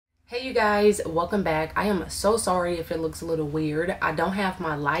Hey you guys, welcome back. I am so sorry if it looks a little weird. I don't have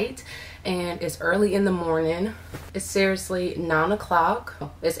my light and it's early in the morning. It's seriously 9 o'clock.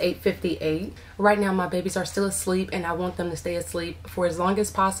 It's 8:58. Right now my babies are still asleep and I want them to stay asleep for as long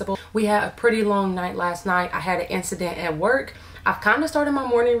as possible. We had a pretty long night last night. I had an incident at work. I've kind of started my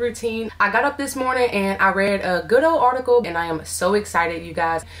morning routine. I got up this morning and I read a good old article and I am so excited, you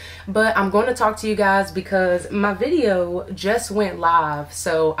guys. But I'm going to talk to you guys because my video just went live,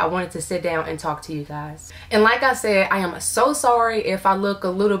 so I wanted to sit down and talk to you guys. And like I said, I am so sorry if I look a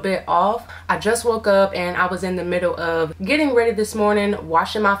little bit off. I just woke up and I was in the middle of getting ready this morning,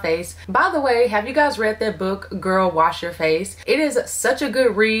 washing my face. By the way, have you guys read that book, Girl Wash Your Face? It is such a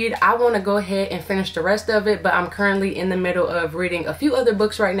good read. I want to go ahead and finish the rest of it, but I'm currently in the middle of reading a few other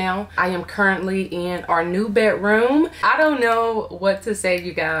books right now. I am currently in our new bedroom. I don't know what to say,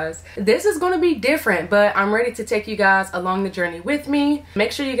 you guys. This is going to be different, but I'm ready to take you guys along the journey with me.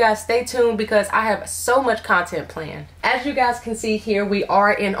 Make sure you guys stay tuned because I have so much content planned. As you guys can see here, we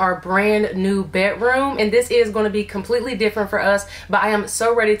are in our brand new bedroom and this is going to be completely different for us, but I am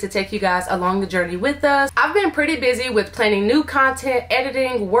so ready to take you guys along the journey with us. I've been pretty busy with planning new content,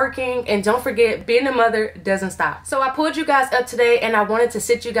 editing, working, and don't forget, being a mother doesn't stop. So I pulled you guys up today and I wanted to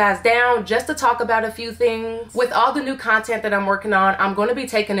sit you guys down just to talk about a few things. With all the new content that I'm working on, I'm going to be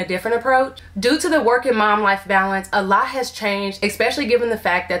taking a different approach. Due to the work and mom life balance, a lot has changed, especially given the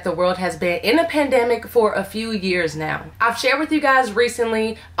fact that the world has been in a pandemic for a few years now. I've shared with you guys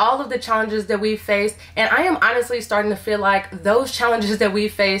recently all of the challenges that we've faced, and I am honestly starting to feel like those challenges that we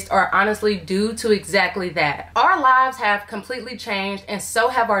faced are honestly due to exactly that. Our lives have completely changed and so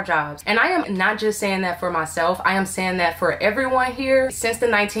have our jobs. And I am not just saying that for myself, I am saying that for everyone here. Since the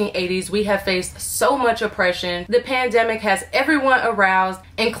 1980s, we have faced so much oppression. The pandemic has everyone aroused,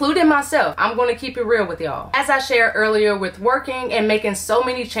 including myself. I'm going to keep it real with y'all. As I shared earlier, with working and making so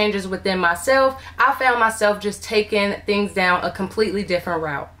many changes within myself, I found myself just taking things down a completely different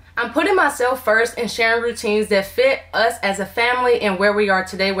route. I'm putting myself first and sharing routines that fit us as a family and where we are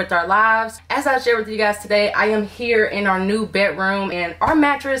today with our lives. As I share with you guys today, I am here in our new bedroom and our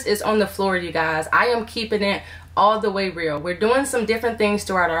mattress is on the floor, you guys. I am keeping it all the way real. We're doing some different things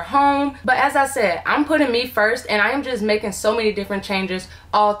throughout our home, but as I said, I'm putting me first and I am just making so many different changes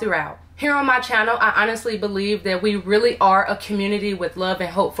all throughout. Here on my channel, I honestly believe that we really are a community with love and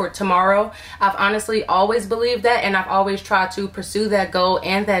hope for tomorrow. I've honestly always believed that and I've always tried to pursue that goal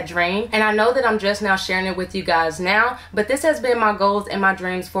and that dream. And I know that I'm just now sharing it with you guys now, but this has been my goals and my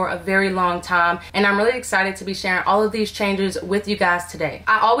dreams for a very long time. And I'm really excited to be sharing all of these changes with you guys today.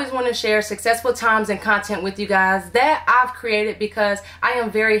 I always want to share successful times and content with you guys that I've created because I am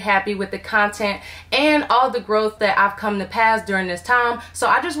very happy with the content and all the growth that I've come to pass during this time. So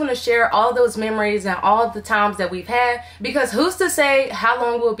I just want to share all those memories and all the times that we've had, because who's to say how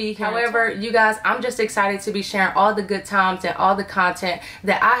long we'll be here. However, you guys, I'm just excited to be sharing all the good times and all the content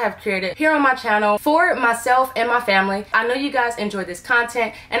that I have created here on my channel for myself and my family. I know you guys enjoy this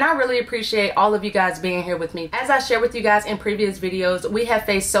content and I really appreciate all of you guys being here with me. As I shared with you guys in previous videos, we have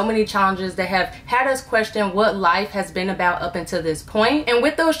faced so many challenges that have had us question what life has been about up until this point. And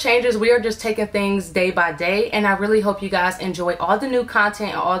with those changes, we are just taking things day by day, and I really hope you guys enjoy all the new content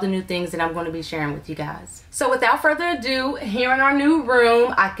and all the new things that I'm going to be sharing with you guys. So without further ado, here in our new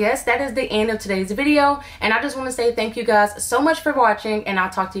room, I guess that is the end of today's video, and I just want to say thank you guys so much for watching, and I'll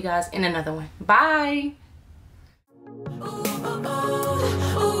talk to you guys in another one. Bye.